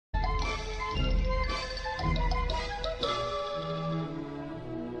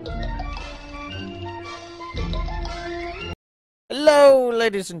Hello,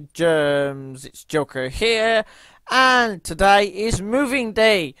 ladies and germs, it's Joker here, and today is moving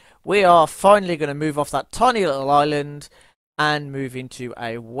day. We are finally going to move off that tiny little island and move into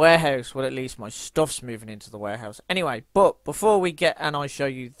a warehouse. Well, at least my stuff's moving into the warehouse. Anyway, but before we get and I show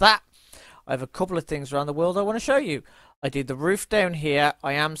you that, I have a couple of things around the world I want to show you. I did the roof down here.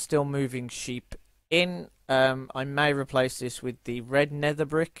 I am still moving sheep in. I may replace this with the red nether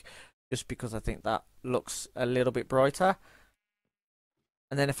brick, just because I think that looks a little bit brighter.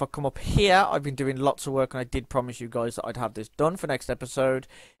 And then if I come up here, I've been doing lots of work, and I did promise you guys that I'd have this done for next episode,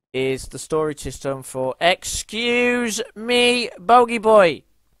 is the storage system for, excuse me, Bogey Boy.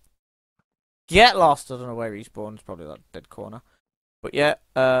 Get lost. I don't know where he spawns, probably that dead corner. But yeah,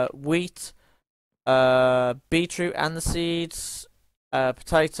 wheat, beetroot and the seeds,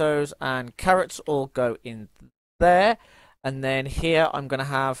 potatoes and carrots all go in there. And then here I'm going to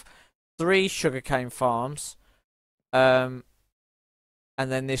have 3 sugarcane farms. And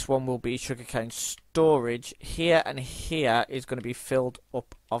then this one will be sugarcane storage. Here and here is going to be filled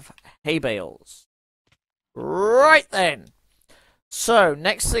up of hay bales. Right then. So,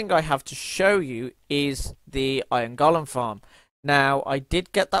 next thing I have to show you is the iron golem farm. Now, I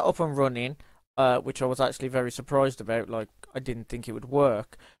did get that up and running, which I was actually very surprised about. Like, I didn't think it would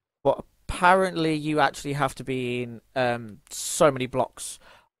work. But apparently you actually have to be in so many blocks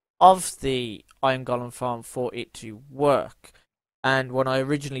of the iron golem farm for it to work. And when I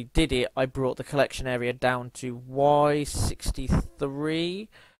originally did it, I brought the collection area down to Y63,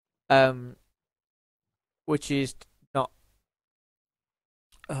 which is not,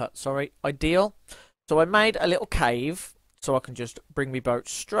 ideal. So I made a little cave, so I can just bring my boat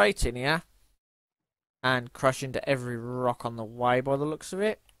straight in here and crash into every rock on the way by the looks of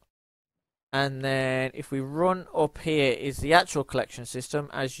it. And then if we run up here is the actual collection system.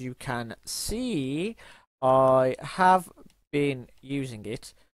 As you can see, I have been using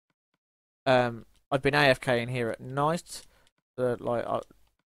it. I've been AFK in here at night,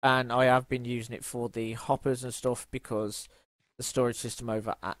 and I have been using it for the hoppers and stuff, because the storage system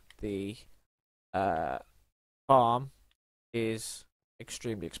over at the farm is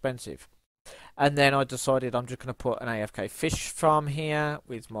extremely expensive. And then I decided I'm just going to put an AFK fish farm here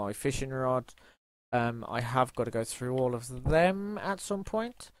with my fishing rod. I have got to go through all of them at some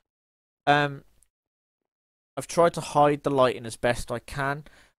point. I've tried to hide the lighting as best I can,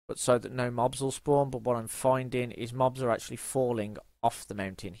 but so that no mobs will spawn. But what I'm finding is mobs are actually falling off the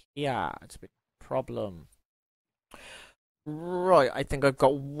mountain. Yeah, it's a bit of a problem. Right, I think I've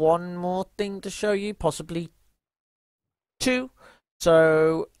got one more thing to show you, possibly 2.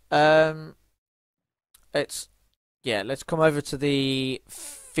 So, let's come over to the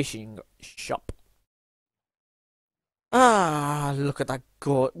fishing shop. Ah, look at that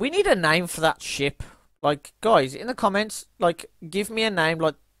god. We need a name for that ship. Like, guys, in the comments, like, give me a name,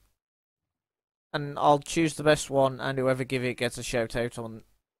 like, and I'll choose the best one, and whoever give it gets a shout out on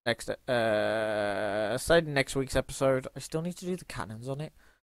next, say next week's episode. I still need to do the cannons on it.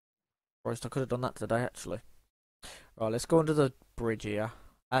 Christ, I could have done that today, actually. Right, let's go under the bridge here.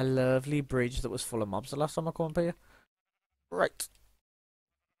 A lovely bridge that was full of mobs the last time I came up here. Right.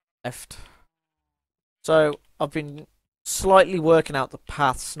 Left. So, I've been slightly working out the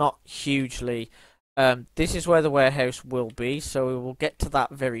paths, not hugely. This is where the warehouse will be, so we will get to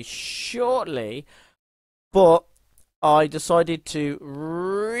that very shortly. But I decided to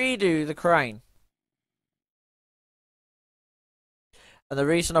redo the crane. And the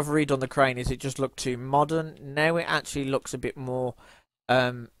reason I've redone the crane is it just looked too modern. Now it actually looks a bit more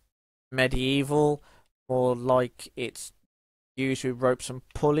medieval, more like it's used with ropes and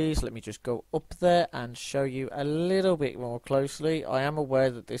pulleys. Let me just go up there and show you a little bit more closely. I am aware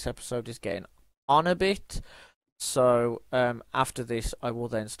that this episode is getting on a bit, so after this I will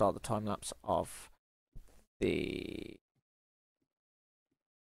then start the time lapse of the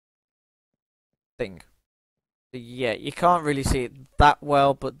thing. Yeah, you can't really see it that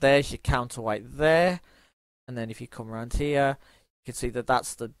well, but there's your counterweight there, and then if you come around here you can see that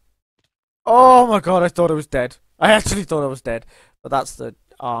that's the, oh my god, I thought I was dead. I actually thought I was dead, but that's the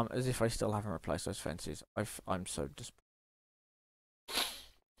arm, as if I still haven't replaced those fences. I'm so disappointed.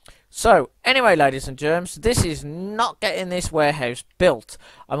 So, anyway, ladies and germs, this is not getting this warehouse built.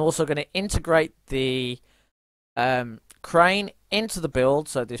 I'm also going to integrate the crane into the build,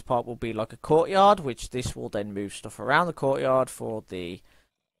 so this part will be like a courtyard, which this will then move stuff around the courtyard for the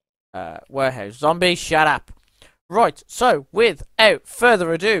warehouse. Zombie, shut up. Right, so, without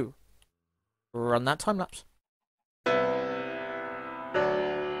further ado, run that time lapse.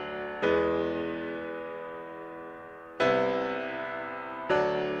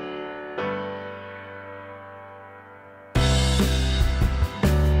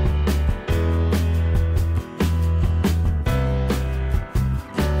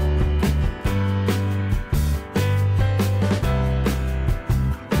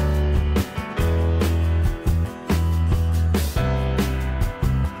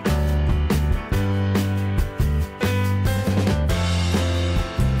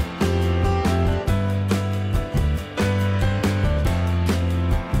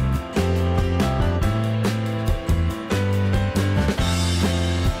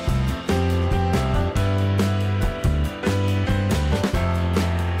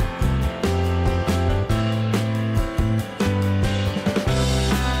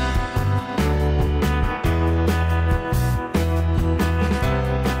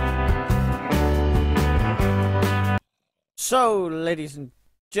 So, ladies and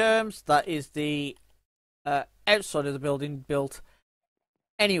germs, that is the outside of the building built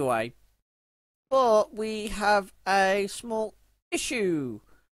anyway. But we have a small issue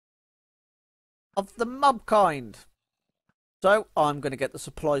of the mob kind. So, I'm going to get the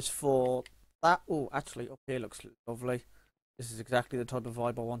supplies for that. Oh, actually, up here looks lovely. This is exactly the type of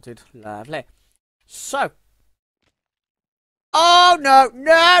vibe I wanted. Lovely. So. Oh, no,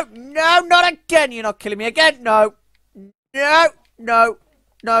 no, no, not again. You're not killing me again. No. No, no,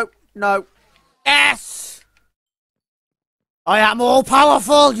 no, no. Yes! I am all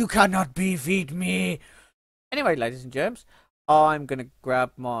powerful. You cannot defeat me. Anyway, ladies and germs, I'm going to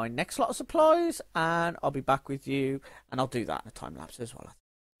grab my next lot of supplies and I'll be back with you. And I'll do that in a time lapse as well.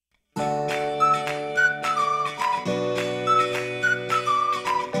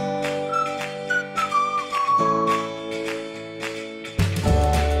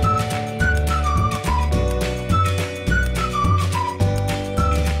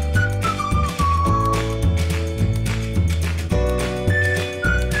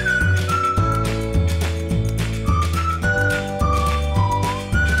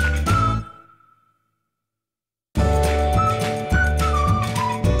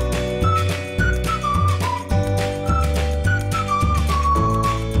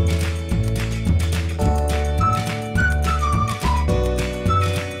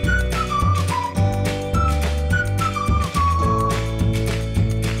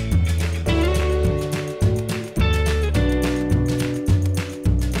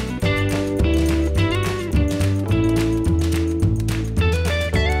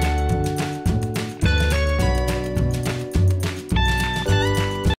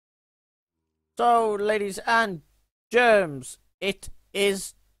 So, ladies and germs, it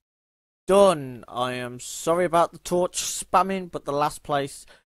is done. I am sorry about the torch spamming, but the last place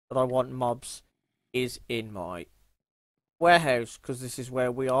that I want mobs is in my warehouse, because this is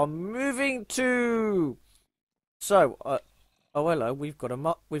where we are moving to. So, oh hello, we've got a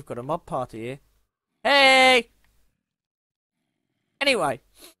mob party here. Hey! Anyway,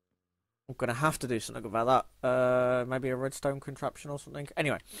 I'm gonna have to do something about that. Maybe a redstone contraption or something.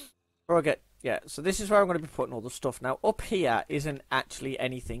 Anyway, before I get so this is where I'm going to be putting all the stuff. Now, up here isn't actually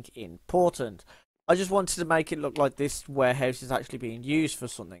anything important. I just wanted to make it look like this warehouse is actually being used for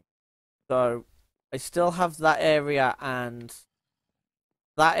something. So, I still have that area and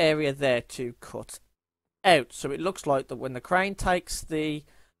that area there to cut out. So, it looks like that when the crane takes the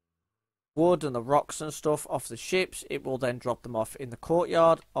wood and the rocks and stuff off the ships, it will then drop them off in the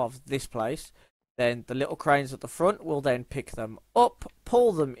courtyard of this place. Then the little cranes at the front will then pick them up,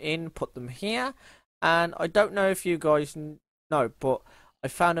 pull them in, put them here. And I don't know if you guys know, but I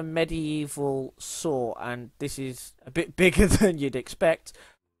found a medieval saw, and this is a bit bigger than you'd expect,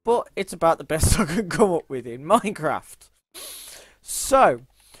 but it's about the best I can come up with in Minecraft. So,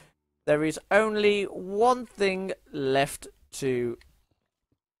 there is only one thing left to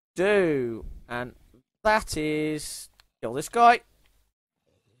do, and that is kill this guy.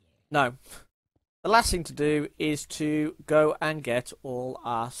 No. The last thing to do is to go and get all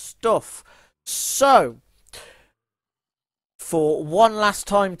our stuff. So, for one last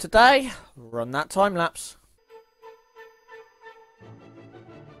time today, run that time lapse.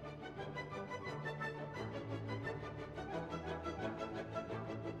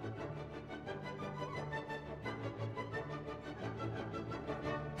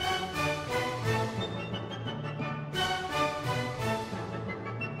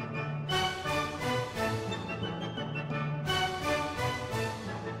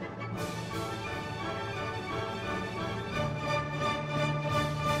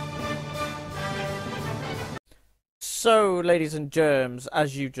 So, ladies and germs,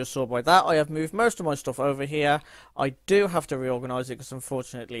 as you just saw by that, I have moved most of my stuff over here. I do have to reorganise it because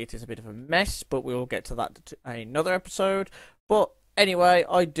unfortunately it is a bit of a mess, but we will get to that in another episode. But anyway,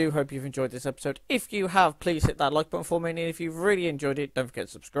 I do hope you've enjoyed this episode. If you have, please hit that like button for me, and if you've really enjoyed it, don't forget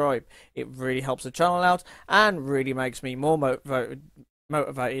to subscribe. It really helps the channel out and really makes me more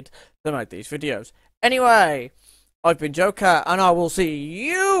motivated to make these videos. Anyway, I've been Joker, and I will see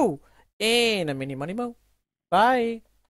you in a mini money mo. Bye.